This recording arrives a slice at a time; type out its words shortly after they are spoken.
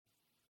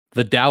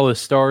The Dallas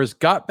Stars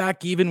got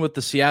back even with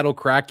the Seattle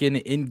Kraken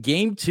in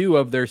Game 2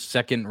 of their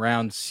second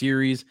round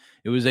series.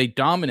 It was a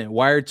dominant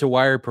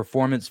wire-to-wire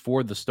performance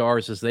for the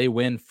Stars as they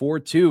win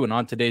 4-2. And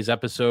on today's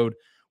episode,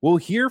 we'll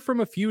hear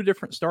from a few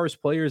different Stars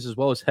players as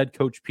well as head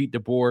coach Pete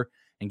DeBoer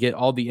and get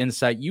all the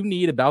insight you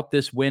need about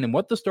this win and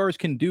what the Stars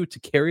can do to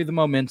carry the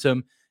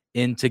momentum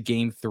into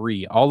Game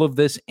 3. All of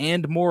this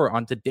and more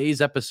on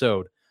today's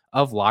episode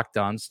of Locked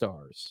On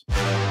Stars.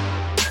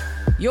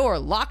 Your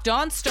Locked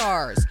On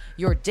Stars,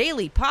 your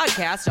daily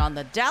podcast on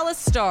the Dallas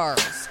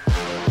Stars.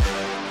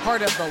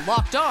 Part of the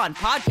Locked On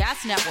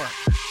Podcast Network.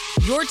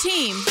 Your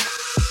team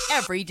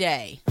every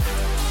day.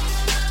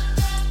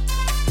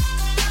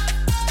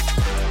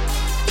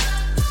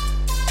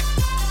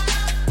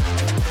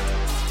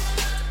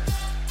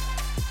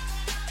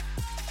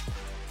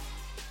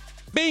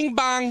 Bing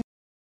bong.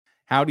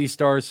 Howdy,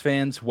 Stars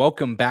fans.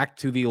 Welcome back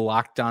to the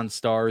Locked On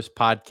Stars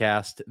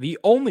podcast, the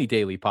only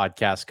daily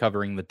podcast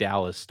covering the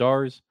Dallas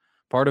Stars,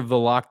 part of the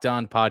Locked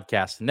On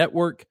Podcast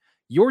Network,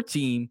 your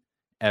team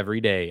every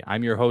day.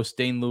 I'm your host,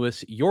 Dane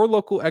Lewis, your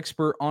local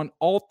expert on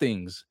all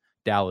things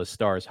Dallas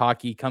Stars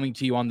hockey, coming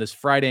to you on this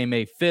Friday,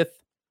 May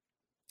 5th.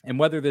 And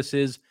whether this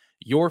is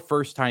your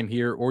first time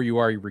here or you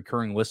are a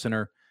recurring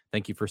listener,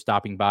 thank you for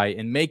stopping by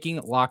and making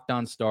Locked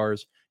On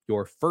Stars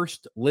your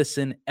first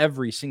listen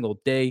every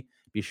single day.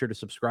 Be sure to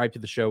subscribe to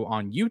the show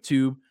on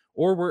YouTube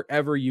or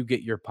wherever you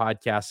get your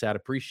podcasts at.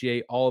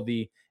 Appreciate all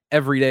the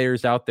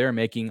everydayers out there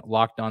making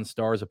Locked On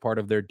Stars a part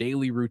of their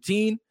daily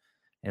routine.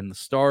 And the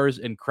Stars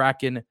and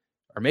Kraken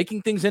are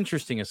making things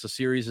interesting as the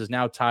series is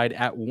now tied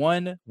at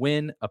 1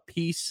 win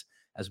apiece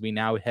as we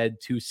now head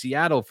to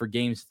Seattle for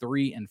games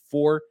 3 and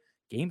 4.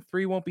 Game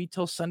 3 won't be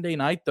till Sunday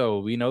night, though.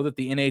 We know that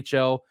the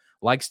NHL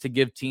likes to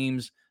give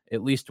teams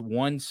at least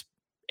one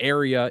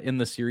area in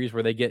the series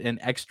where they get an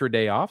extra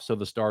day off. So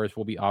the Stars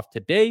will be off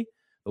today,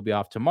 they'll be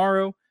off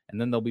tomorrow, and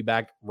then they'll be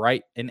back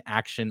right in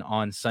action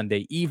on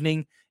Sunday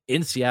evening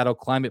in Seattle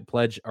Climate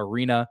Pledge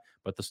Arena.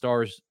 But the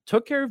Stars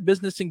took care of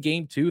business in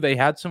Game 2. They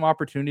had some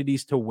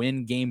opportunities to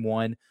win Game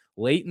 1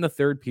 late in the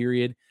third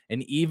period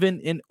and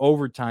even in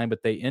overtime,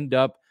 but they end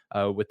up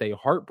with a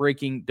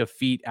heartbreaking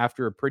defeat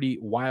after a pretty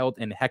wild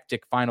and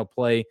hectic final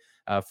play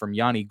from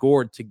Yanni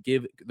Gourde to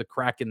give the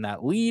Kraken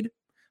that lead.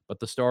 But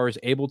the Stars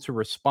able to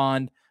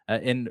respond,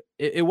 and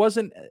it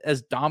wasn't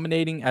as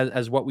dominating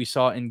as what we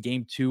saw in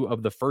Game 2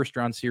 of the first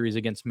round series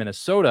against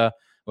Minnesota,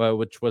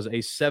 which was a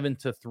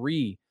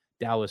 7-3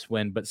 Dallas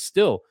win, but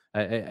still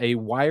a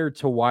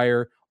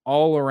wire-to-wire,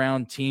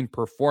 all-around team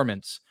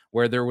performance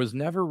where there was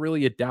never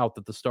really a doubt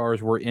that the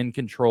Stars were in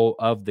control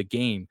of the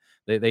game.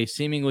 They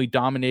seemingly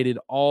dominated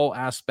all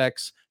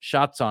aspects.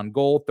 Shots on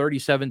goal,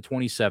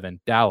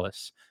 37-27,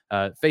 Dallas.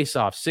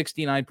 Face-off,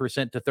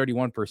 69% to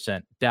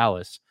 31%,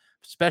 Dallas.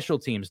 Special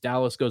teams,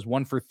 Dallas goes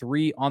 1 for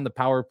 3 on the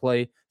power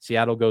play.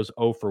 Seattle goes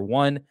 0 for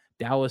 1.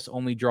 Dallas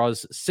only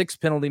draws 6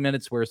 penalty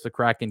minutes, whereas the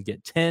Kraken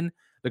get 10.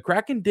 The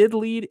Kraken did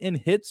lead in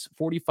hits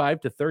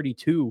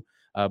 45-32,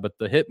 but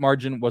the hit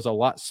margin was a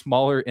lot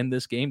smaller in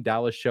this game.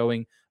 Dallas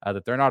showing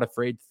that they're not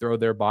afraid to throw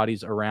their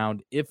bodies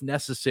around if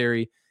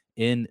necessary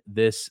in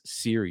this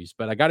series.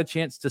 But I got a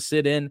chance to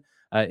sit in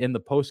the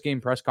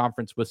post-game press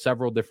conference with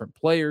several different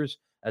players,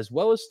 as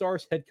well as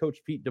Stars head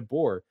coach Pete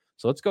DeBoer.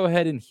 So let's go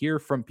ahead and hear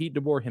from Pete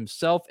DeBoer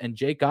himself and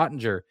Jake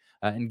Ottinger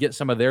and get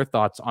some of their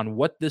thoughts on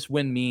what this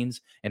win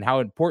means and how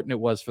important it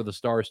was for the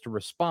Stars to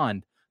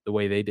respond the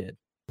way they did.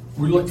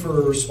 We looked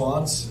for a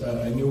response.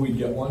 I knew we'd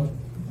get one,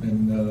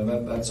 and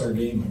that's our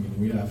game. I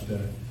mean,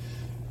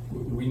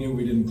 we knew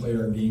we didn't play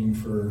our game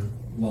for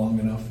long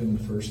enough in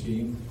the first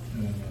game.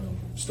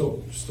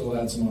 Still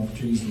had some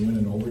opportunities to win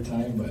in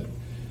overtime, but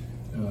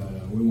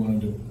we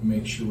wanted to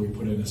make sure we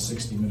put in a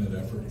 60-minute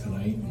effort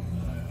tonight,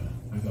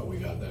 and I thought we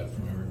got that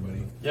from everybody.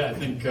 Yeah, I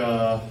think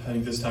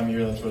this time of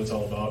year that's what it's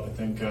all about. I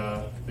think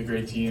the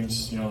great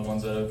teams, the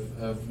ones that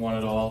have won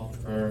it all,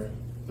 or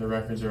their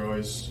records are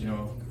always,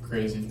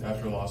 crazy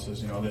after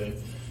losses.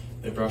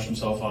 They brush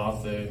themselves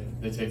off. They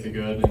take the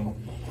good and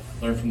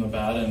learn from the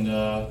bad, and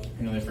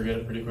they forget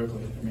it pretty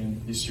quickly. I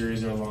mean, these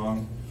series are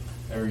long.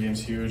 Every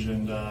game's huge,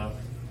 and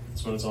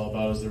that's what it's all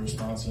about is the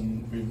response,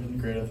 and we've been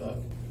great at that.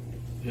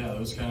 Yeah, it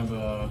was kind of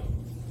a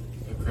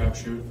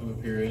crapshoot of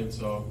a period.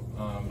 So,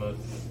 but.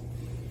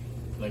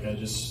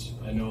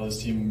 I know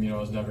this team,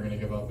 is never going to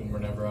give up, and we're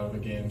never out of a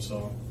game.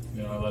 So,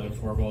 I let in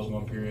 4 goals in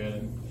one period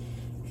and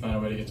find a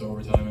way to get to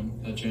overtime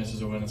and had chances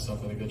to win and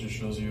stuff. I think that just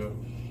shows you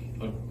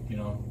how,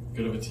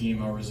 good of a team,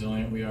 how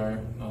resilient we are.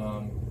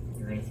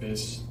 You're going to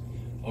face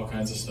all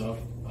kinds of stuff.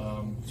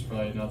 It's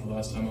probably not the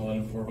last time I let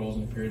in 4 goals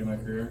in a period of my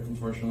career,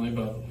 unfortunately,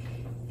 but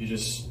you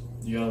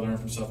got to learn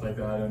from stuff like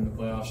that. And the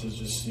playoffs is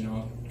just,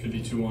 could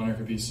be 2-1 or it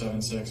could be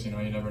 7-6.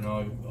 You never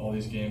know. All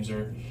these games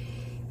are,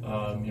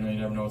 you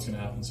never know what's going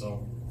to happen.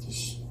 So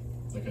just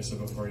like I said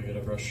before, you got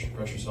to brush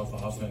yourself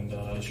off and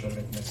just try to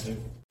make the next save.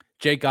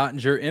 Jake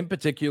Ottinger in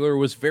particular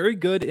was very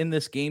good in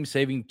this game,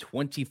 saving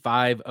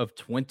 25 of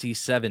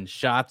 27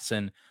 shots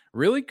and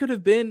really could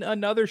have been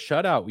another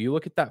shutout. You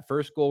look at that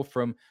first goal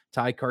from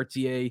Ty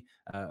Cartier,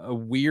 a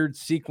weird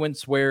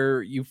sequence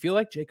where you feel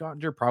like Jake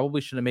Ottinger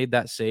probably should have made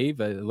that save.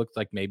 It looked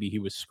like maybe he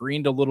was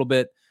screened a little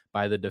bit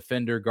by the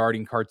defender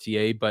guarding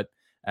Cartier, but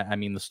I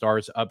mean, the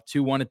Stars up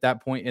 2-1 at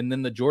that point, and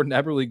then the Jordan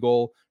Eberle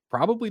goal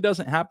probably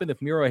doesn't happen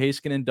if Miro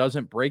Heiskanen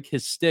doesn't break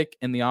his stick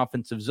in the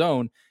offensive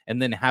zone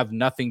and then have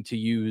nothing to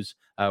use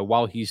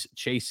while he's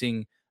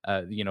chasing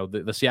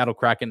the Seattle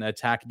Kraken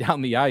attack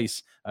down the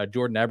ice.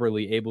 Jordan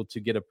Eberle able to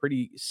get a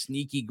pretty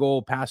sneaky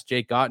goal past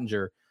Jake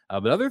Ottinger.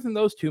 But other than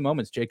those two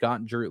moments, Jake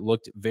Ottinger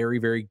looked very,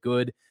 very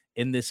good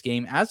in this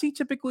game, as he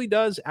typically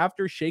does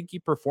after shaky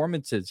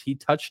performances. He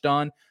touched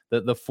on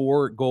the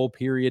 4-goal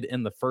period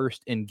in the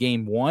first in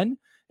game 1.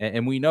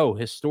 And we know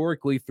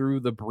historically through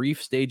the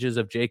brief stages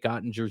of Jake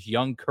Ottinger's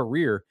young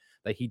career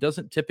that he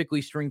doesn't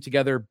typically string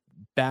together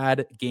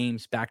bad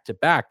games back to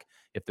back.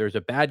 If there's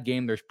a bad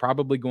game, there's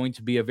probably going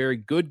to be a very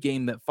good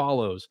game that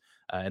follows.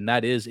 And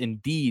that is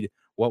indeed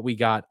what we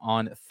got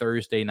on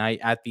Thursday night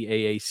at the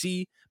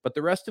AAC. But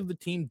the rest of the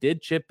team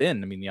did chip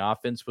in. I mean, the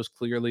offense was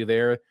clearly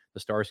there. The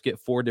Stars get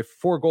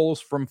four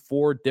goals from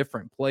 4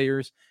 different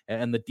players.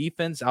 And the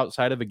defense,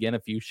 outside of, again, a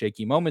few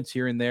shaky moments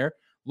here and there,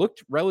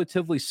 looked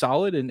relatively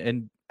solid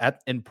and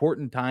at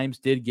important times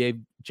did give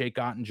Jake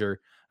Ottinger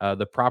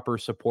the proper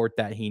support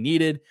that he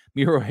needed.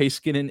 Miro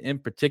Heiskanen in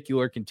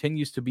particular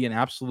continues to be an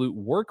absolute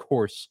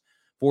workhorse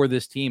for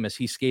this team as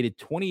he skated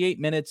 28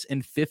 minutes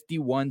and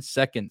 51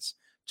 seconds,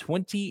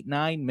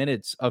 29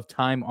 minutes of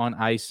time on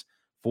ice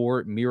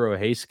for Miro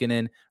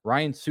Heiskanen.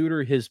 Ryan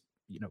Suter, his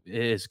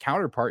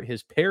counterpart,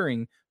 his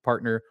pairing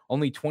partner,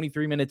 only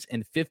 23 minutes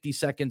and 50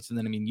 seconds. And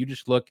then, I mean, you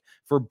just look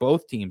for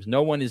both teams.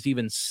 No one is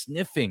even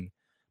sniffing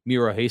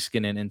Miro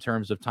Heiskanen in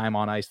terms of time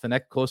on ice. The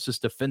next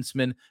closest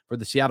defenseman for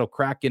the Seattle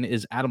Kraken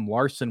is Adam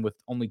Larsson with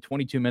only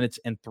 22 minutes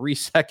and 3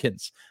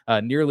 seconds,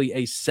 nearly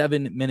a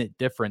 7-minute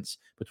difference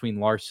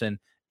between Larsson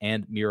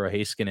and Miro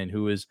Heiskanen,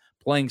 who is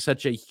playing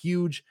such a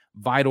huge,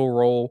 vital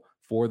role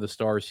for the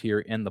Stars here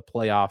in the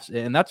playoffs.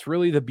 And that's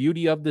really the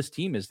beauty of this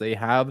team is they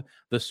have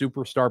the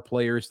superstar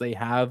players, they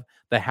have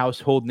the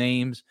household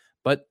names,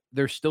 but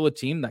there's still a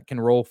team that can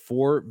roll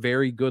 4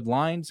 very good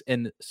lines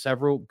and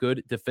several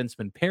good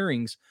defenseman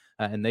pairings,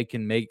 and they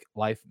can make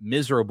life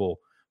miserable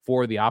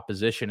for the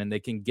opposition, and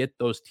they can get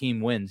those team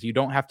wins. You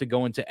don't have to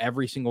go into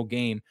every single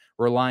game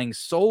relying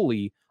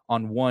solely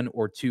on 1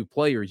 or 2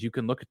 players. You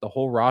can look at the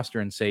whole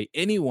roster and say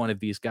any one of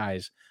these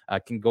guys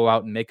can go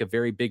out and make a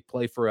very big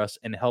play for us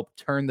and help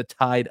turn the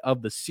tide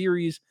of the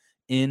series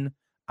in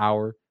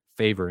our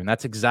favor. And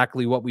that's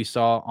exactly what we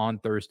saw on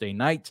Thursday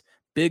night.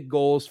 Big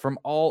goals from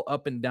all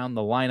up and down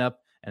the lineup,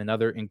 and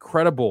another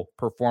incredible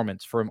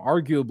performance from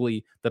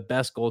arguably the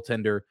best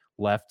goaltender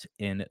left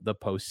in the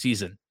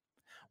postseason.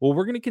 Well,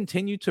 we're going to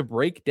continue to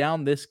break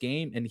down this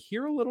game and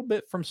hear a little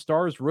bit from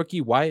Stars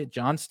rookie Wyatt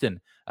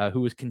Johnston,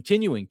 who is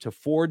continuing to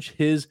forge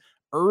his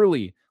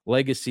early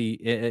legacy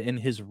in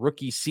his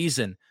rookie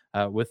season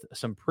with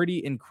some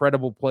pretty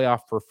incredible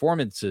playoff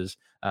performances.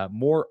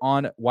 More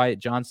on Wyatt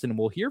Johnston, and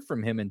we'll hear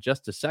from him in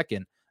just a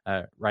second,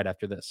 right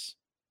after this.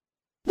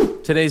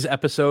 Today's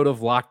episode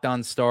of Locked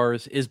On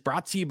Stars is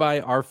brought to you by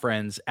our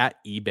friends at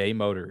eBay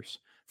Motors.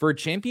 For a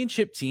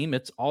championship team,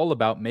 it's all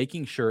about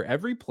making sure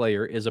every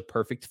player is a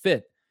perfect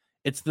fit.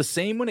 It's the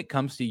same when it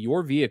comes to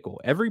your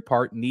vehicle. Every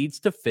part needs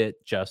to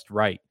fit just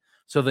right.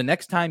 So the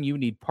next time you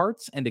need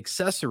parts and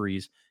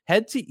accessories,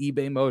 head to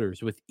eBay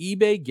Motors. With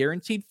eBay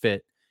Guaranteed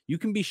Fit, you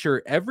can be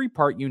sure every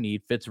part you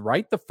need fits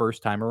right the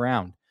first time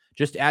around.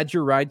 Just add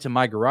your ride to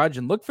My Garage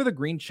and look for the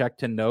green check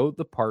to know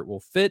the part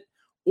will fit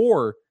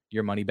or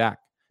your money back.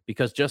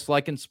 Because just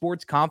like in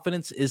sports,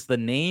 confidence is the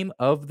name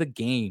of the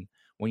game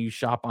when you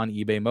shop on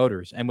eBay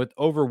Motors. And with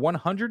over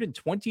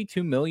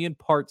 122 million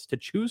parts to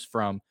choose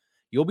from,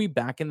 you'll be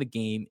back in the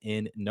game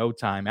in no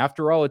time.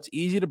 After all, it's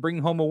easy to bring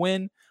home a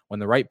win when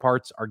the right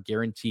parts are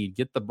guaranteed.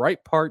 Get the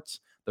right parts,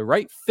 the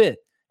right fit,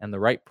 and the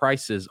right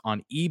prices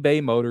on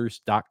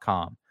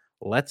ebaymotors.com.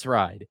 Let's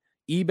ride.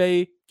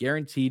 eBay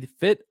Guaranteed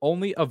Fit,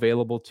 only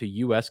available to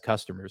U.S.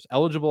 customers.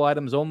 Eligible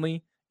items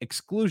only.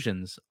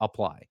 Exclusions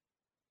apply.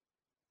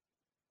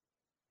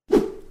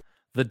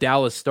 The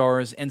Dallas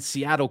Stars and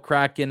Seattle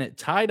Kraken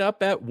tied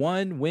up at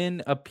 1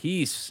 win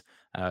apiece.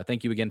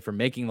 Thank you again for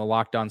making the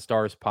Locked On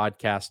Stars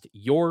podcast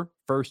your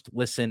first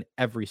listen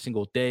every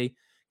single day.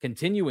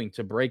 Continuing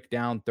to break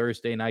down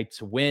Thursday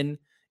night's win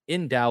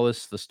in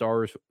Dallas, the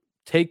Stars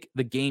take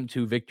the Game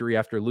 2 victory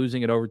after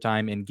losing it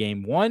overtime in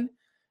Game 1. And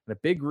a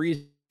big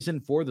reason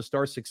for the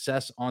Stars'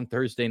 success on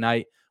Thursday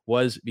night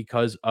was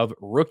because of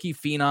rookie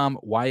phenom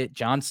Wyatt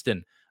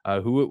Johnston,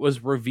 who it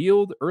was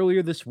revealed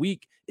earlier this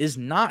week is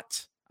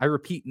not, I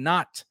repeat,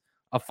 not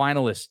a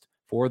finalist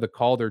for the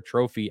Calder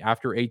Trophy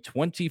after a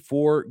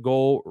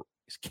 24-goal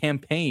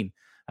campaign.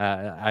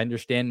 I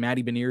understand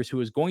Matty Beniers,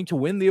 who is going to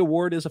win the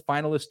award, is a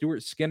finalist.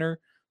 Stuart Skinner,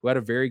 who had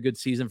a very good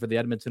season for the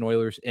Edmonton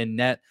Oilers in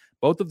net.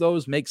 Both of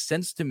those make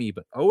sense to me,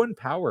 but Owen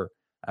Power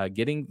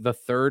getting the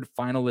third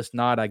finalist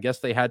nod. I guess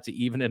they had to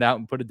even it out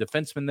and put a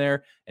defenseman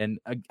there. And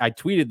I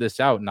tweeted this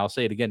out, and I'll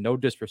say it again, no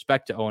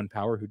disrespect to Owen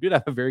Power, who did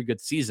have a very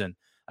good season.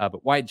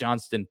 But Wyatt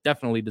Johnston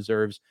definitely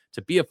deserves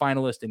to be a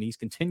finalist, and he's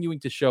continuing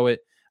to show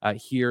it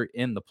here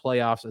in the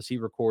playoffs as he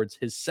records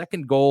his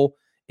second goal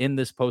in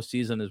this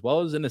postseason, as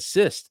well as an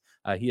assist.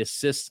 He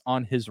assists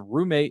on his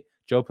roommate,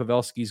 Joe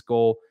Pavelski's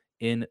goal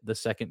in the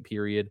second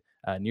period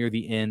near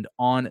the end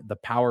on the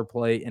power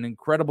play. An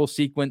incredible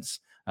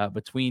sequence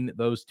between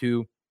those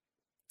two.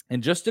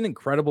 And just an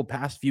incredible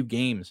past few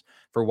games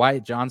for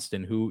Wyatt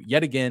Johnston, who,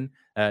 yet again,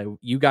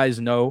 you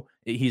guys know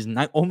he's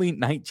only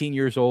 19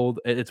 years old.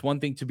 It's one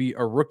thing to be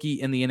a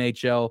rookie in the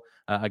NHL,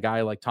 a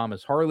guy like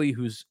Thomas Harley,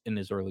 who's in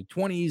his early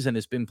 20s and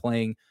has been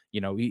playing,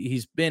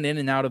 he's been in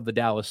and out of the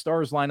Dallas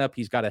Stars lineup.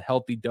 He's got a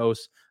healthy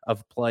dose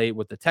of play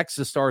with the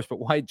Texas Stars, but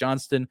Wyatt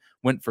Johnston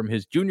went from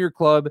his junior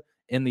club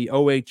in the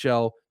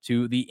OHL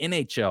to the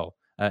NHL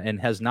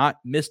and has not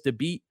missed a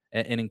beat.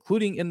 And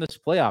including in this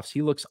playoffs,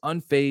 he looks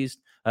unfazed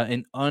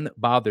and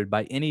unbothered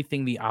by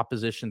anything the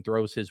opposition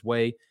throws his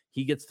way.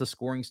 He gets the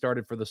scoring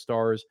started for the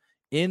Stars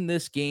in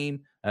this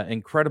game.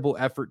 Incredible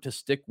effort to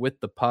stick with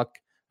the puck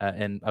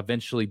and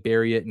eventually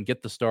bury it and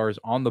get the Stars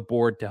on the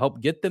board to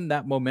help get them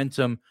that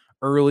momentum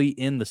early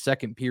in the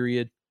second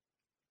period.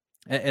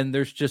 And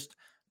there's just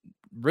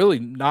really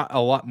not a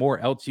lot more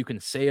else you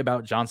can say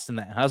about Johnston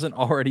that hasn't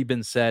already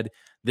been said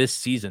this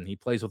season. He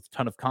plays with a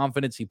ton of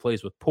confidence. He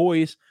plays with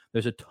poise.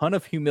 There's a ton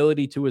of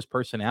humility to his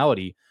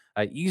personality.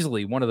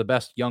 Easily one of the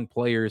best young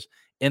players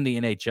in the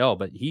NHL,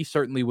 but he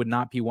certainly would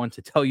not be one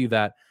to tell you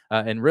that.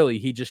 And really,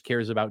 he just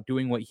cares about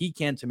doing what he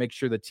can to make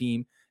sure the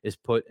team is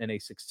put in a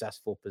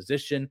successful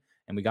position.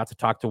 And we got to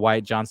talk to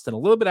Wyatt Johnston a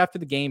little bit after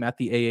the game at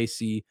the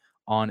AAC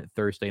on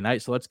Thursday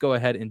night. So let's go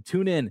ahead and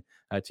tune in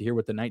to hear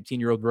what the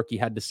 19-year-old rookie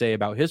had to say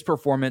about his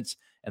performance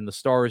and the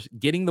Stars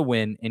getting the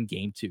win in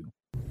Game 2.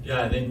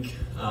 Yeah, I think,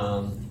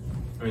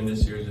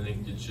 this series, I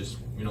think it's just,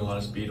 a lot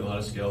of speed, a lot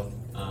of skill.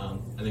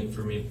 I think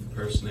for me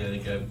personally, I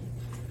think I've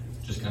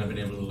just kind of been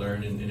able to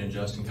learn and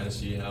adjust and kind of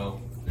see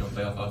how,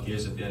 playoff hockey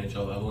is at the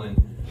NHL level, and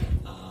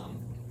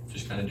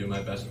just kind of do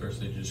my best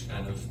personally to just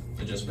kind of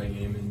adjust my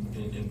game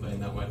and play in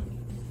that way.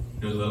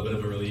 It was a little bit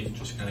of a relief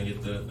just kind of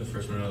get the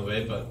first one out of the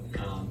way, but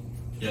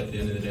at the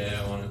end of the day,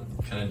 I want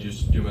to kind of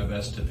just do my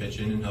best to pitch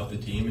in and help the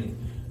team, and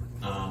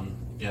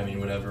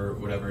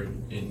whatever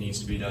it needs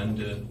to be done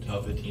to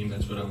help the team,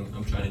 that's what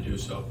I'm trying to do.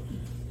 So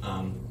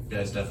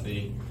it's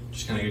definitely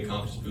just kind of a good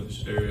confidence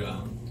booster,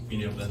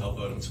 being able to help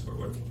out on the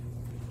scoreboard.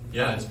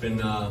 Yeah, it's been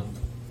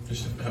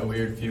just a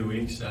weird few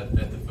weeks at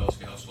the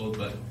Pavelski household,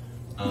 but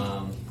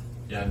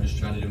I'm just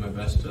trying to do my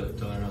best to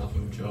learn off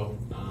of Joe.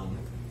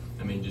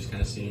 Just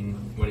kind of seeing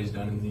what he's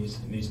done in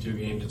these two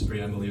games, it's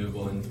pretty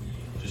unbelievable, and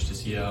just to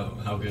see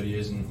how good he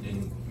is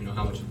and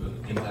how much of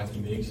an impact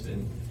he makes.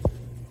 And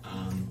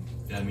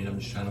I'm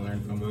just trying to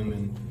learn from him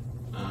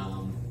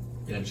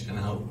and just kind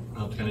of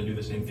help kind of do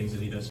the same things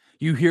that he does.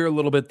 You hear a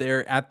little bit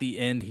there at the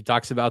end. He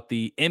talks about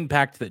the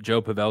impact that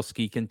Joe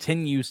Pavelski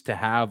continues to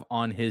have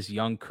on his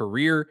young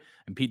career.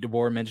 And Pete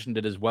DeBoer mentioned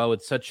it as well.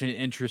 It's such an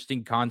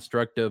interesting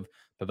construct of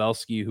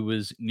Pavelski, who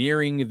is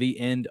nearing the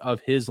end of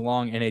his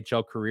long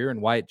NHL career,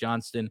 and Wyatt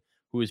Johnston,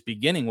 who is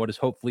beginning what is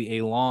hopefully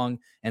a long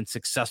and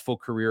successful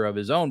career of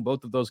his own.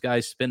 Both of those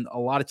guys spend a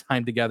lot of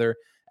time together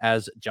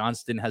as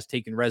Johnston has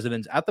taken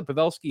residence at the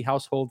Pavelski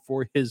household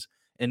for his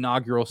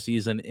inaugural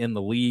season in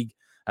the league.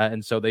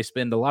 And so they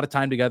spend a lot of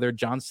time together.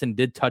 Johnston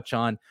did touch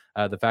on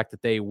the fact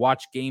that they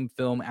watch game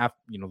film after,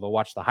 they'll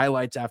watch the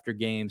highlights after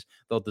games.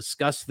 They'll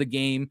discuss the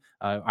game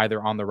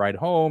either on the ride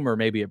home or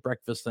maybe at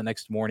breakfast the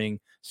next morning,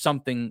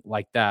 something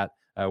like that,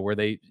 where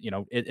they,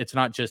 it's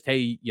not just,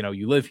 hey,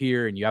 you live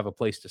here and you have a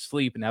place to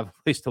sleep and have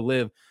a place to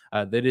live.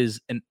 That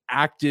is an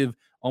active,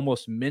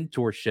 almost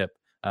mentorship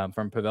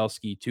from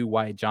Pavelski to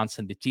Wyatt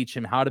Johnston to teach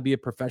him how to be a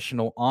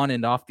professional on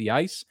and off the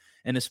ice.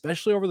 And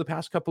especially over the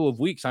past couple of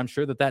weeks, I'm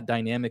sure that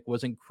dynamic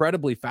was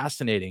incredibly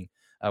fascinating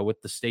with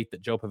the state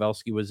that Joe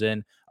Pavelski was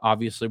in.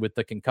 Obviously, with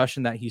the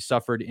concussion that he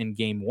suffered in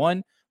Game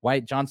 1,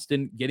 Wyatt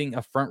Johnston getting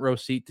a front row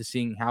seat to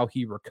seeing how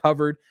he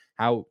recovered,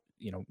 how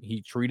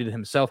he treated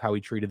himself, how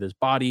he treated his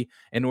body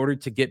in order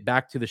to get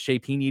back to the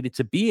shape he needed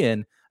to be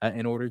in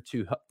order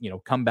to,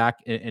 come back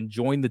and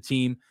join the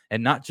team,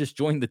 and not just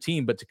join the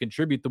team, but to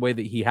contribute the way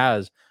that he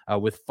has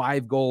with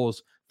 5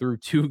 goals through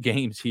 2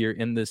 games here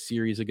in this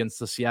series against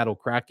the Seattle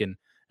Kraken.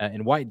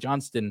 And Wyatt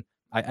Johnston,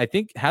 I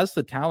think, has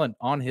the talent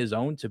on his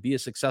own to be a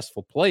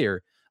successful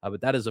player,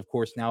 but that is, of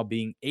course, now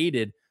being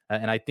aided.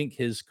 And I think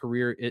his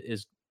career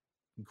is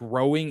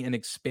growing and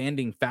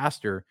expanding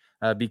faster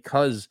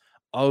because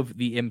of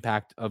the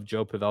impact of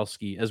Joe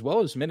Pavelski, as well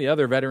as many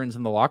other veterans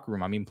in the locker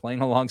room.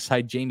 Playing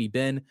alongside Jamie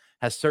Benn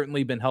has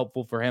certainly been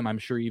helpful for him. I'm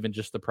sure even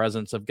just the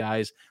presence of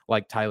guys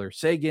like Tyler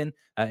Seguin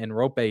and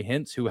Rope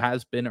Hintz, who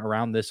has been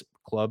around this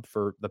club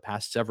for the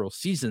past several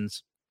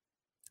seasons,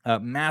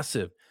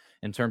 massive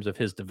in terms of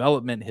his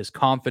development, his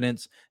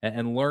confidence,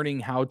 and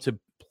learning how to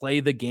play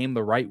the game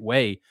the right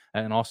way,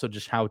 and also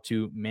just how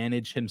to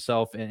manage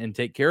himself and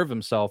take care of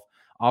himself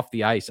off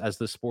the ice, as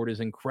the sport is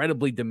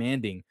incredibly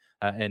demanding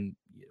and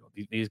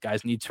these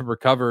guys need to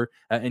recover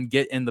and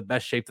get in the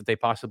best shape that they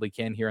possibly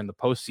can here in the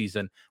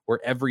postseason, where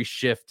every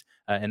shift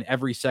and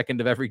every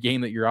second of every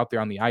game that you're out there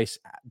on the ice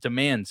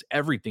demands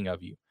everything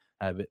of you.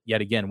 But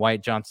yet again,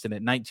 Wyatt Johnston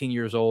at 19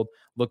 years old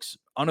looks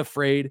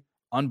unafraid,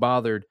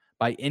 unbothered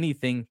by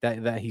anything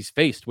that he's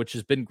faced, which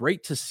has been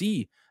great to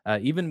see.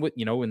 Even with,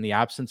 in the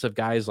absence of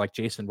guys like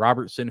Jason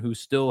Robertson, who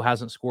still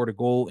hasn't scored a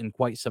goal in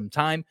quite some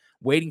time,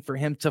 waiting for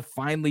him to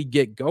finally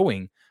get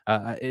going.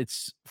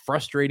 It's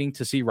frustrating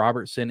to see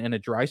Robertson in a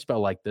dry spell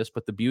like this,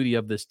 but the beauty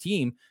of this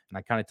team, and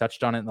I kind of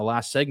touched on it in the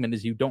last segment,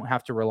 is you don't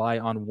have to rely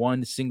on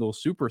one single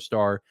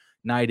superstar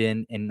night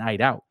in and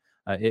night out.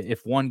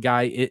 If one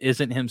guy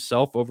isn't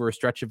himself over a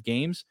stretch of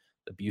games,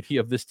 the beauty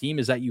of this team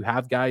is that you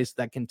have guys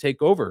that can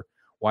take over.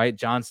 Wyatt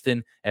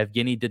Johnston,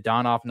 Evgeny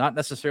Dadonov, not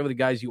necessarily the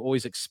guys you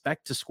always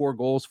expect to score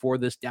goals for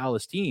this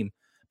Dallas team,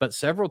 but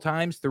several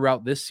times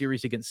throughout this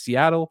series against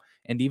Seattle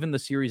and even the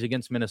series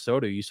against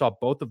Minnesota, you saw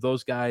both of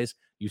those guys.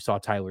 You saw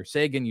Tyler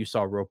Seguin, you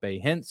saw Rope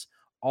Hintz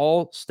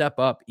all step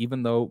up,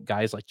 even though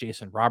guys like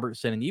Jason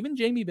Robertson and even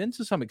Jamie Benn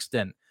to some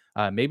extent,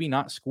 maybe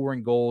not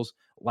scoring goals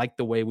like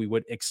the way we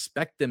would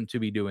expect them to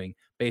be doing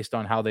based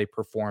on how they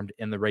performed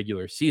in the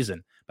regular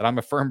season. But I'm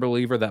a firm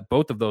believer that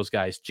both of those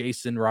guys,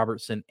 Jason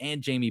Robertson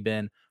and Jamie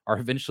Benn, are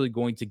eventually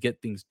going to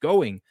get things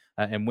going.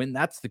 And when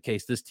that's the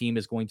case, this team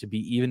is going to be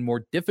even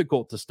more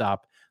difficult to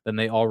stop than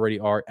they already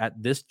are at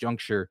this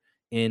juncture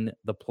in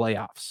the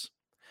playoffs.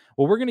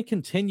 Well, we're going to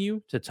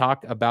continue to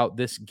talk about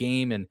this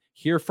game and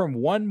hear from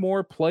one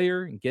more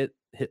player and get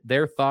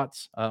their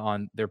thoughts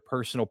on their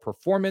personal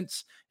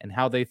performance and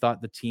how they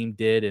thought the team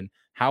did and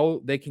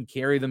how they can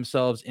carry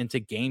themselves into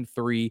Game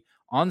 3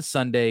 on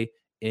Sunday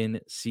in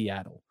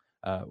Seattle.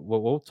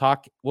 We'll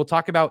talk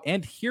about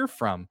and hear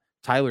from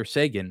Tyler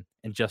Seguin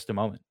in just a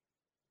moment.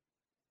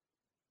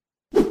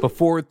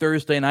 Before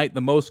Thursday night,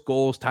 the most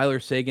goals Tyler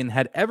Seguin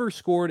had ever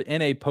scored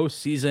in a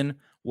postseason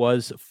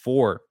was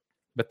 4,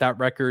 but that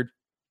record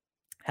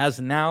has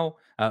now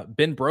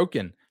been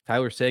broken.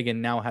 Tyler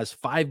Seguin now has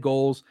 5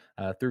 goals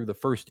through the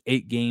first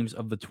 8 games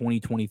of the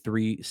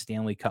 2023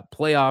 Stanley Cup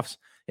playoffs.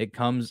 It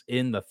comes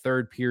in the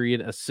third period,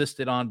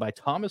 assisted on by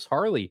Thomas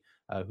Harley,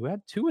 who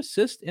had 2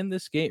 assists in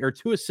this game, or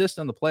 2 assists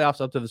in the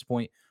playoffs up to this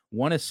point,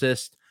 1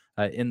 assist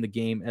in the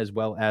game, as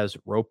well as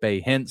Rope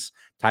Hintz.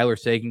 Tyler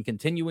Seguin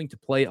continuing to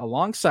play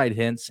alongside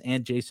Hintz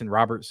and Jason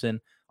Robertson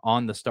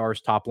on the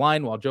Stars top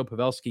line, while Joe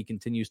Pavelski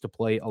continues to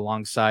play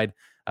alongside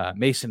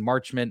Mason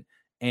Marchment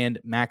and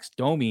Max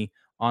Domi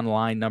on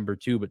line number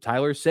 2. But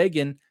Tyler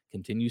Seguin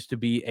continues to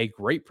be a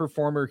great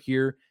performer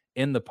here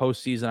in the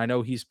postseason. I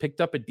know he's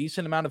picked up a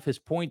decent amount of his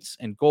points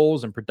and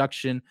goals and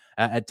production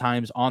at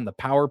times on the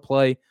power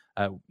play,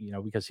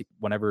 because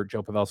whenever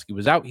Joe Pavelski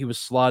was out, he was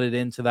slotted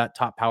into that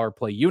top power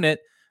play unit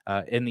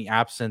in the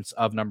absence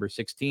of number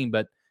 16.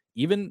 But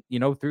even,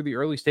 through the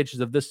early stages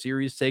of this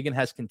series, Seguin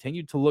has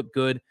continued to look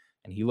good,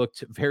 and he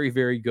looked very,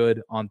 very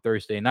good on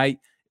Thursday night.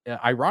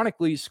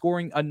 Ironically,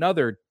 scoring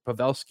another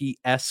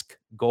Pavelski-esque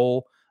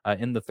goal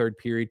in the third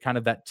period, kind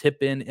of that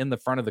tip in the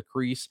front of the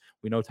crease.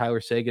 We know Tyler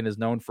Seguin is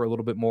known for a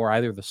little bit more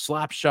either the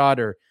slap shot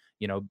or,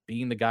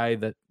 being the guy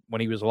that when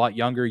he was a lot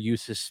younger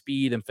used his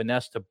speed and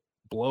finesse to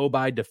blow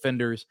by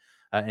defenders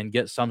and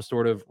get some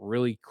sort of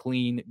really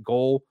clean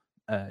goal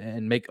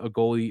and make a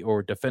goalie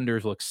or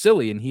defenders look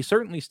silly. And he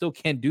certainly still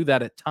can do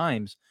that at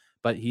times,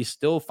 but he's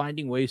still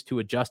finding ways to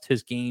adjust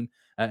his game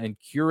and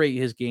curate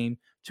his game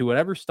to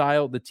whatever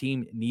style the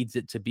team needs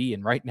it to be.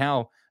 And right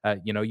now,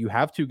 you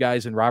have 2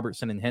 guys in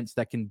Robertson and Hintz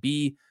that can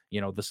be,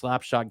 the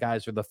slap shot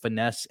guys or the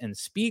finesse and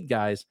speed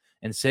guys.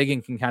 And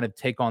Seguin can kind of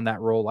take on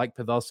that role like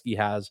Pavelski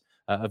has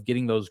of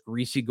getting those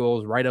greasy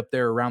goals right up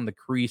there around the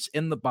crease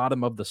in the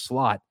bottom of the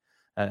slot.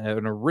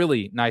 And a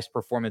really nice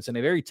performance and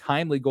a very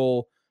timely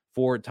goal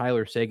for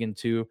Tyler Seguin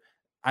too.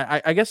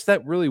 I guess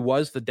that really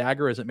was the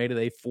dagger as it made it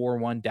a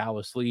 4-1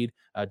 Dallas lead.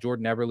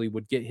 Jordan Eberle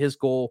would get his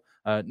goal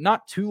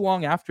not too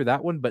long after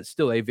that one, but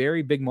still a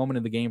very big moment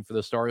in the game for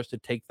the Stars to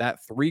take that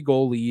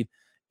 3-goal lead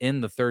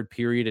in the third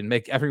period and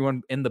make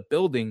everyone in the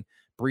building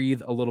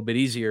breathe a little bit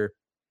easier.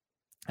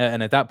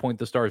 And at that point,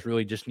 the Stars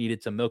really just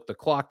needed to milk the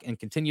clock and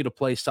continue to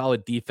play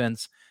solid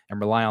defense and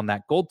rely on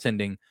that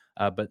goaltending.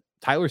 But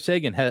Tyler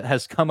Seguin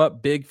has come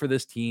up big for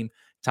this team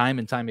time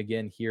and time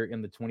again here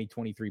in the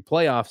 2023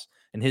 playoffs,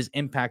 and his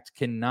impact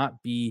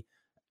cannot be,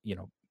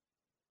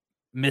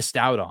 missed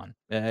out on.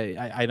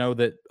 I know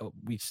that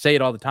we say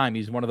it all the time.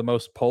 He's one of the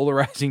most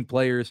polarizing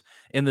players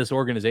in this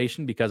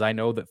organization because I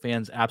know that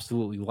fans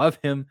absolutely love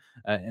him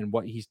and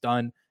what he's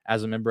done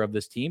as a member of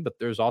this team. But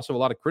there's also a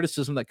lot of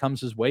criticism that comes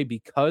his way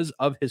because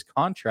of his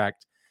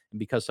contract and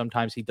because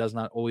sometimes he does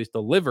not always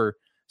deliver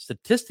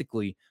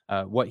statistically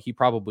what he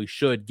probably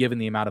should, given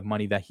the amount of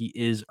money that he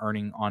is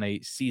earning on a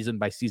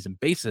season-by-season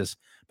basis.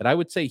 But I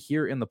would say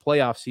here in the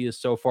playoffs, he has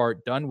so far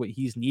done what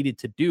he's needed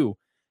to do,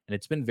 and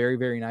it's been very,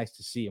 very nice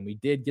to see. And we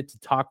did get to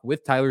talk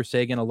with Tyler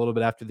Seguin a little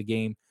bit after the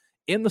game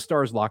in the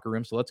Stars locker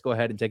room, so let's go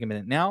ahead and take a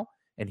minute now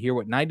and hear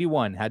what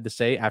 91 had to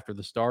say after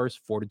the Stars'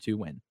 4-2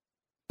 win.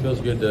 It feels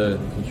good to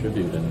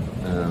contribute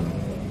and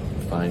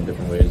find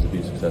different ways to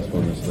be successful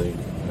in this league.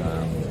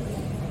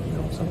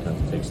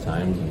 Sometimes it takes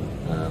time.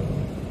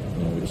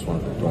 We just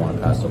don't want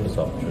to pass up this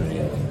opportunity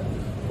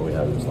what we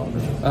have in this locker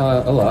room.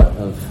 A lot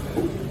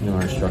of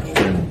our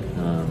structure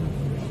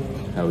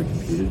and how we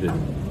competed,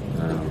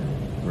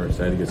 and we're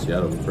excited to get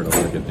Seattle. We've heard a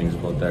lot of good things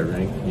about that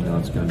rink.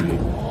 It's going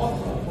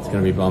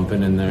to be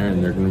bumping in there,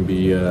 and they're going to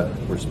be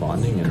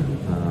responding, and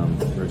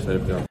we're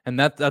excited for that. And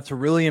that's a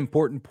really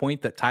important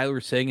point that Tyler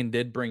Seguin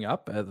did bring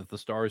up, that the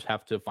Stars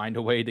have to find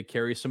a way to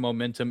carry some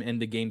momentum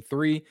into Game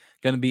 3.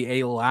 Going to be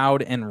a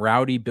loud and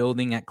rowdy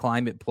building at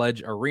Climate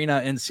Pledge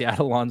Arena in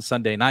Seattle on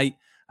Sunday night.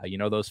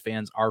 Those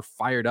fans are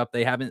fired up.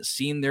 They haven't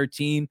seen their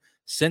team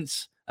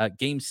since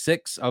Game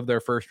 6 of their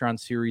first-round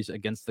series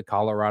against the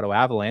Colorado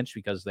Avalanche,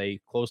 because they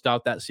closed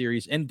out that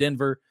series in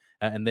Denver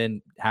and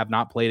then have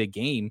not played a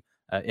game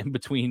in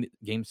between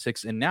Game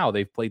 6 and now.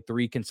 They've played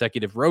 3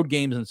 consecutive road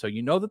games, and so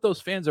that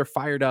those fans are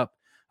fired up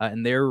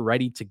and they're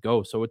ready to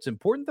go. So it's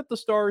important that the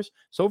Stars,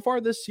 so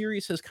far this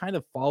series has kind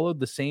of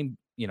followed the same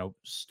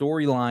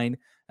storyline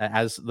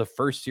as the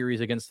first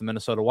series against the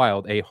Minnesota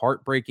Wild. A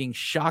heartbreaking,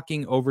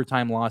 shocking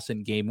overtime loss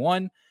in Game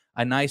 1,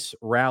 a nice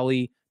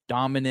rally,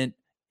 dominant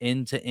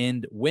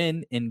end-to-end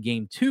win in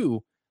Game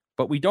 2,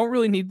 but we don't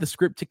really need the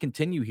script to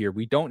continue here.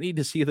 We don't need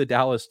to see the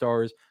Dallas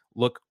Stars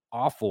look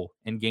awful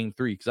in Game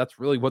 3, because that's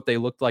really what they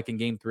looked like in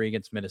Game 3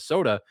 against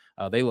Minnesota.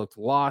 They looked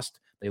lost.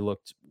 They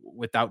looked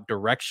without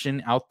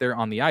direction out there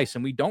on the ice,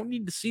 and we don't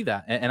need to see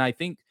that. And I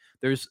think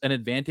there's an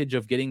advantage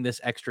of getting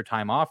this extra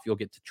time off. You'll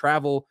get to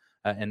travel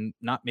and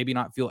not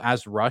feel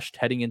as rushed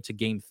heading into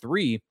Game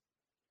 3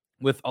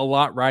 with a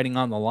lot riding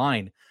on the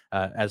line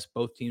as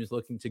both teams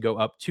looking to go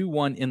up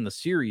 2-1 in the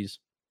series.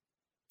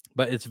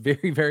 But it's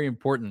very, very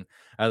important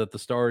that the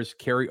Stars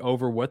carry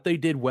over what they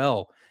did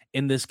well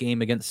in this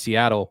game against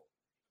Seattle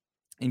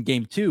in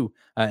Game 2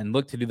 and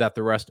look to do that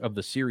the rest of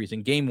the series.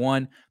 In Game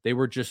 1, they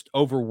were just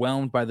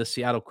overwhelmed by the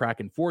Seattle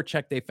Kraken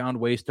forecheck. They found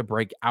ways to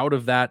break out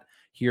of that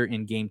here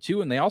in Game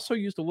 2, and they also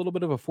used a little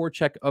bit of a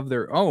forecheck of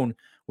their own,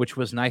 which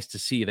was nice to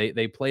see.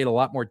 They played a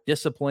lot more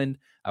disciplined.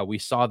 We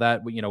saw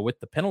that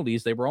with the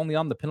penalties. They were only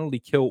on the penalty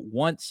kill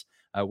once,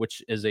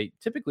 which is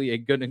typically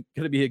going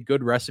to be a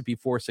good recipe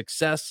for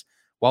success,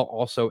 while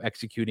also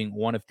executing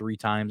 1 of 3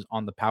 times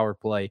on the power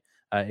play.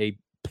 A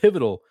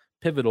pivotal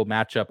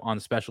matchup on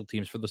special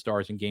teams for the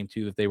Stars in Game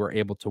 2 that they were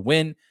able to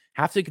win.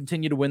 Have to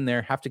continue to win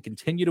there. Have to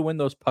continue to win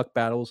those puck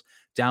battles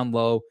down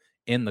low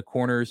in the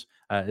corners.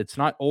 It's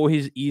not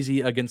always easy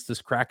against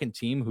this Kraken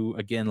team, who,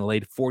 again,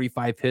 laid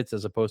 45 hits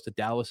as opposed to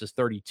Dallas's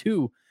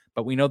 32.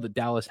 But we know that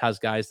Dallas has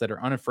guys that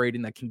are unafraid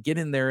and that can get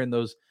in there in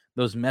those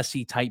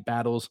messy, tight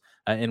battles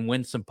and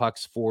win some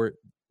pucks for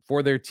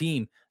their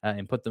team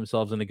and put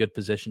themselves in a good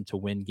position to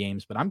win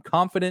games. But I'm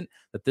confident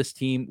that this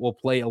team will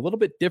play a little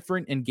bit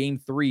different in Game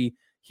 3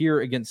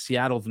 here against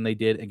Seattle than they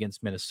did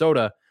against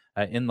Minnesota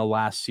in the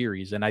last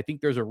series. And I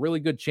think there's a really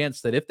good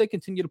chance that if they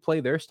continue to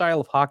play their style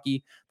of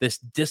hockey, this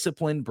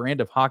disciplined brand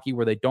of hockey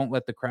where they don't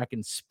let the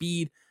Kraken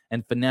speed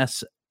and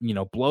finesse,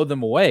 blow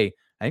them away,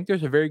 I think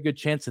there's a very good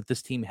chance that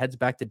this team heads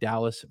back to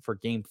Dallas for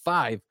Game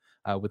 5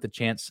 with a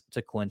chance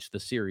to clinch the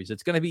series.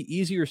 It's going to be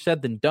easier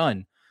said than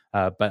done,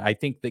 but I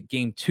think that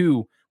Game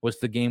 2 was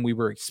the game we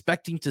were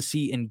expecting to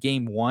see in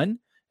Game 1,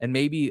 and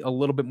maybe a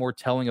little bit more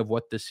telling of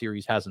what this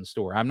series has in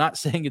store. I'm not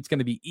saying it's going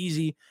to be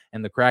easy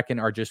and the Kraken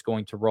are just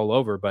going to roll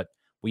over, but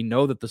we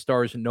know that the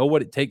Stars know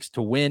what it takes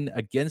to win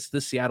against the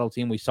Seattle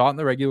team. We saw it in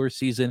the regular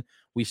season.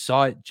 We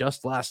saw it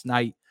just last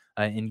night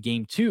in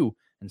Game 2.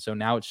 And so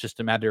now it's just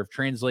a matter of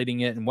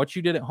translating it and what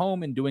you did at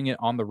home and doing it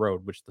on the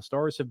road, which the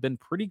Stars have been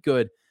pretty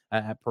good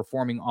at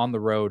performing on the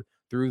road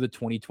through the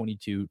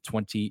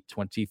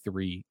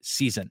 2022-2023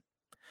 season.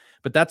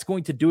 But that's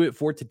going to do it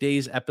for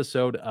today's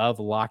episode of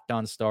Locked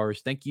On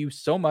Stars. Thank you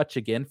so much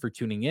again for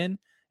tuning in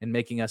and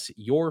making us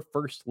your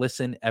first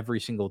listen every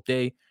single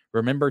day.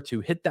 Remember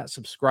to hit that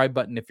subscribe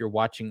button if you're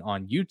watching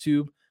on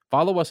YouTube.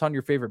 Follow us on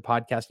your favorite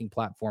podcasting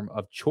platform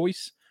of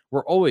choice.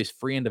 We're always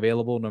free and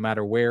available no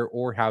matter where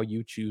or how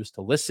you choose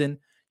to listen.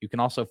 You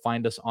can also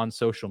find us on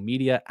social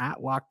media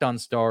at Locked On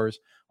Stars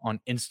on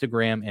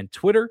Instagram and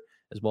Twitter,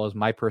 as well as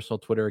my personal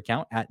Twitter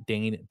account at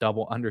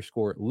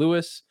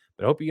Dane_Lewis.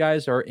 But I hope you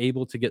guys are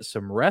able to get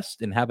some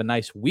rest and have a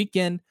nice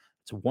weekend.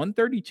 It's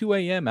 1:32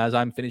 a.m. as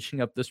I'm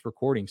finishing up this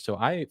recording. So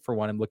I, for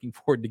one, am looking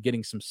forward to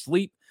getting some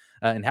sleep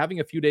and having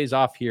a few days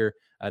off here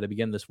to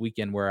begin this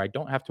weekend where I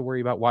don't have to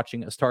worry about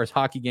watching a Stars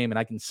hockey game, and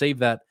I can save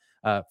that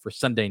for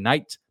Sunday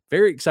night.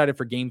 Very excited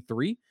for Game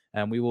 3.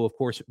 And we will, of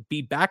course,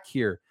 be back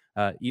here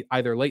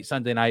either late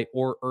Sunday night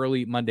or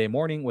early Monday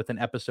morning with an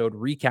episode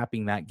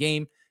recapping that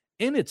game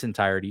in its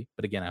entirety.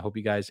 But again, I hope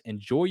you guys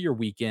enjoy your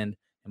weekend,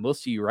 and we'll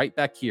see you right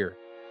back here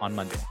on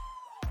Monday.